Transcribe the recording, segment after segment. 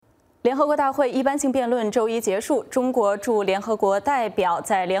联合国大会一般性辩论周一结束，中国驻联合国代表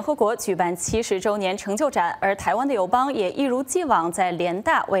在联合国举办70周年成就展，而台湾的友邦也一如既往在联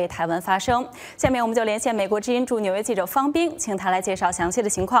大为台湾发声。下面我们就连线美国之音驻纽约记者方冰，请他来介绍详细的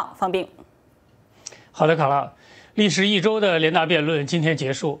情况。方冰，好的，卡拉。历时1周的联大辩论今天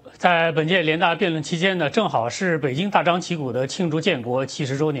结束，在本届联大辩论期间呢，正好是北京大张旗鼓的庆祝建国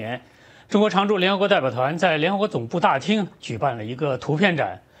70周年。中国常驻联合国代表团在联合国总部大厅举办了一个图片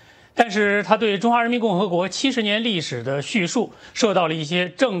展。但是他对中华人民共和国70年历史的叙述受到了一些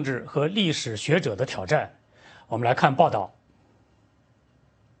政治和历史学者的挑战。我们来看报道。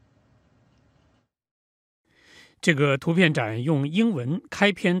这个图片展用英文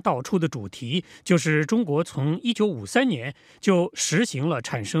开篇道出的主题就是中国从1953年就实行了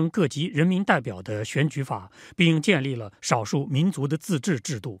产生各级人民代表的选举法，并建立了少数民族的自治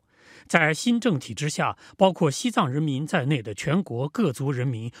制度。在新政体之下，包括西藏人民在内的全国各族人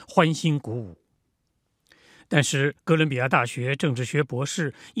民欢欣鼓舞。但是，哥伦比亚大学政治学博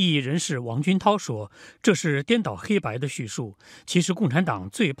士、异议人士王军涛说，这是颠倒黑白的叙述。其实，共产党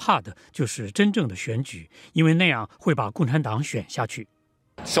最怕的就是真正的选举，因为那样会把共产党选下去。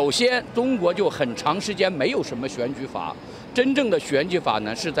首先，中国就很长时间没有什么选举法，真正的选举法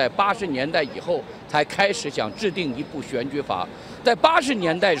呢是在80年代以后才开始想制定一部选举法。在80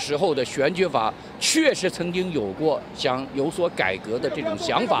年代时候的选举法确实曾经有过想有所改革的这种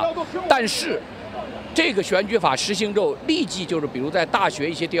想法，但是这个选举法实行之后，立即就是比如在大学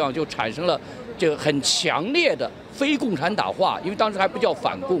一些地方就产生了这个很强烈的非共产党化，因为当时还不叫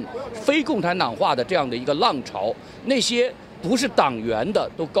反共，非共产党化的这样的一个浪潮。那些不是党员的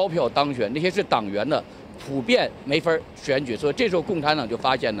都高票当选，那些是党员的普遍没法选举，所以这时候共产党就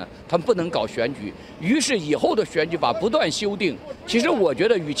发现呢，他们不能搞选举，于是以后的选举法不断修订。其实我觉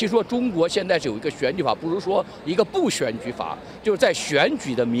得，与其说中国现在是有一个选举法，不如说一个不选举法，就是在选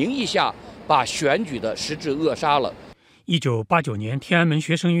举的名义下把选举的实质扼杀了。1989年，天安门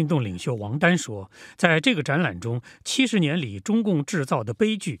学生运动领袖王丹说，在这个展览中，70年里中共制造的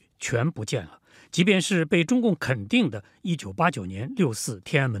悲剧全不见了，即便是被中共肯定的1989年6·4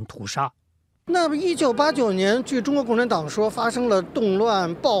天安门屠杀。那么1989年，据中国共产党说，发生了动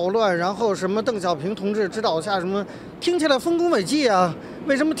乱、暴乱，然后什么邓小平同志指导下什么，听起来丰功伟绩啊，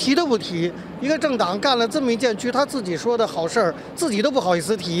为什么提都不提？一个政党干了这么一件据他自己说的好事儿，自己都不好意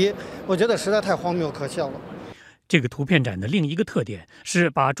思提，我觉得实在太荒谬可笑了。这个图片展的另一个特点是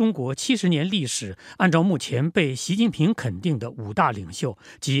把中国70年历史按照目前被习近平肯定的5大领袖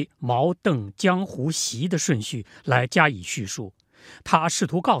即毛、邓、江、胡、习的顺序来加以叙述。他试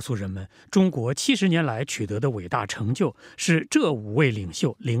图告诉人们，中国70年来取得的伟大成就是这5位领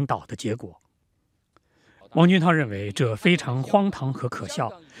袖领导的结果。王军涛认为这非常荒唐和可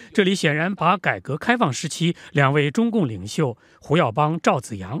笑，这里显然把改革开放时期2位中共领袖胡耀邦、赵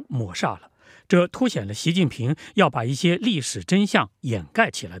紫阳抹杀了，这凸显了习近平要把一些历史真相掩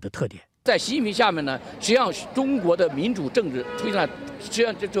盖起来的特点。在习近平下面呢，实际上中国的民主政治出现了，实际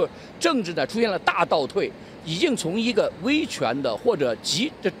上就政治呢出现了大倒退，已经从一个威权的或者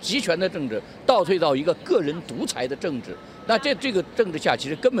集权的政治倒退到一个个人独裁的政治。那这个政治下，其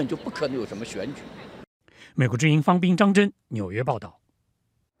实根本就不可能有什么选举。美国之音方冰、张真纽约报道。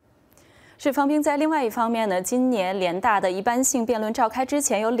是方冰在另外一方面呢，今年联大的一般性辩论召开之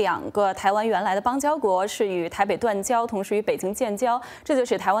前，有2个台湾原来的邦交国是与台北断交，同时与北京建交，这就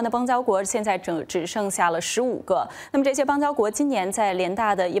使台湾的邦交国现在只剩下了15个。那么这些邦交国今年在联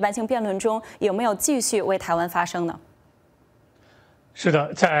大的一般性辩论中有没有继续为台湾发声呢？是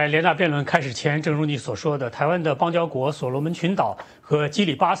的，在联大辩论开始前，正如你所说的，台湾的邦交国所罗门群岛和基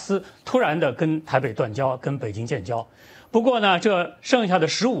里巴斯突然的跟台北断交，跟北京建交。不过呢，这剩下的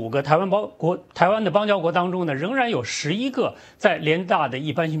15个台湾的邦交国当中呢，仍然有11个在联大的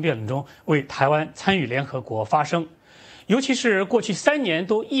一般性辩论中为台湾参与联合国发声。尤其是过去3年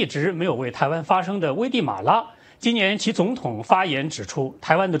都一直没有为台湾发声的危地马拉，今年其总统发言指出，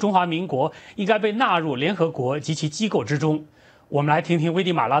台湾的中华民国应该被纳入联合国及其机构之中。我们来听听危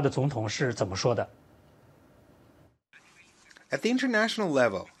地马拉的总统是怎么说的。At the international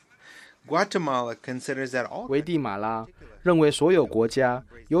level, Guatemala considers that all 危地马拉认为所有国家，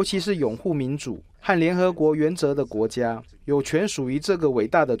尤其是拥护民主和联合国原则的国家，有权属于这个伟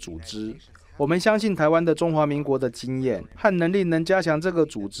大的组织。我们相信台湾的中华民国的经验和能力能加强这个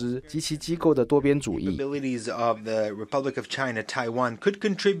组织及其机构的多边主义。capabilities of the Republic of China, Taiwan could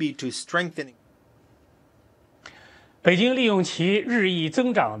contribute to strengthening. 北京利用其日益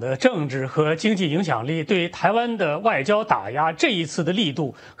增长的政治和经济影响力对台湾的外交打压，这一次的力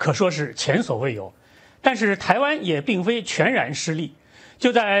度可说是前所未有。但是台湾也并非全然失利。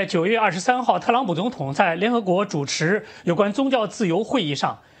就在9月23号，特朗普总统在联合国主持有关宗教自由会议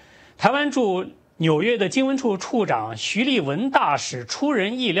上，台湾驻纽约的经文处处长徐立文大使出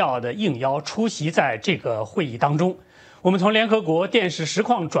人意料地应邀出席在这个会议当中。我们从联合国电视实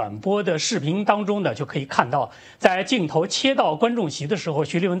况转播的视频当中呢，就可以看到，在镜头切到观众席的时候，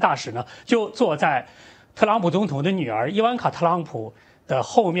徐立文大使呢就坐在特朗普总统的女儿伊万卡·特朗普的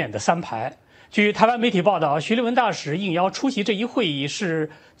后面的3排。据台湾媒体报道，徐立文大使应邀出席这一会议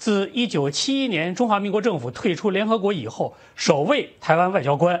是自1971年中华民国政府退出联合国以后，首位台湾外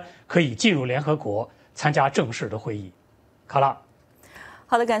交官可以进入联合国参加正式的会议。卡拉，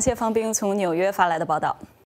好的，感谢方冰从纽约发来的报道。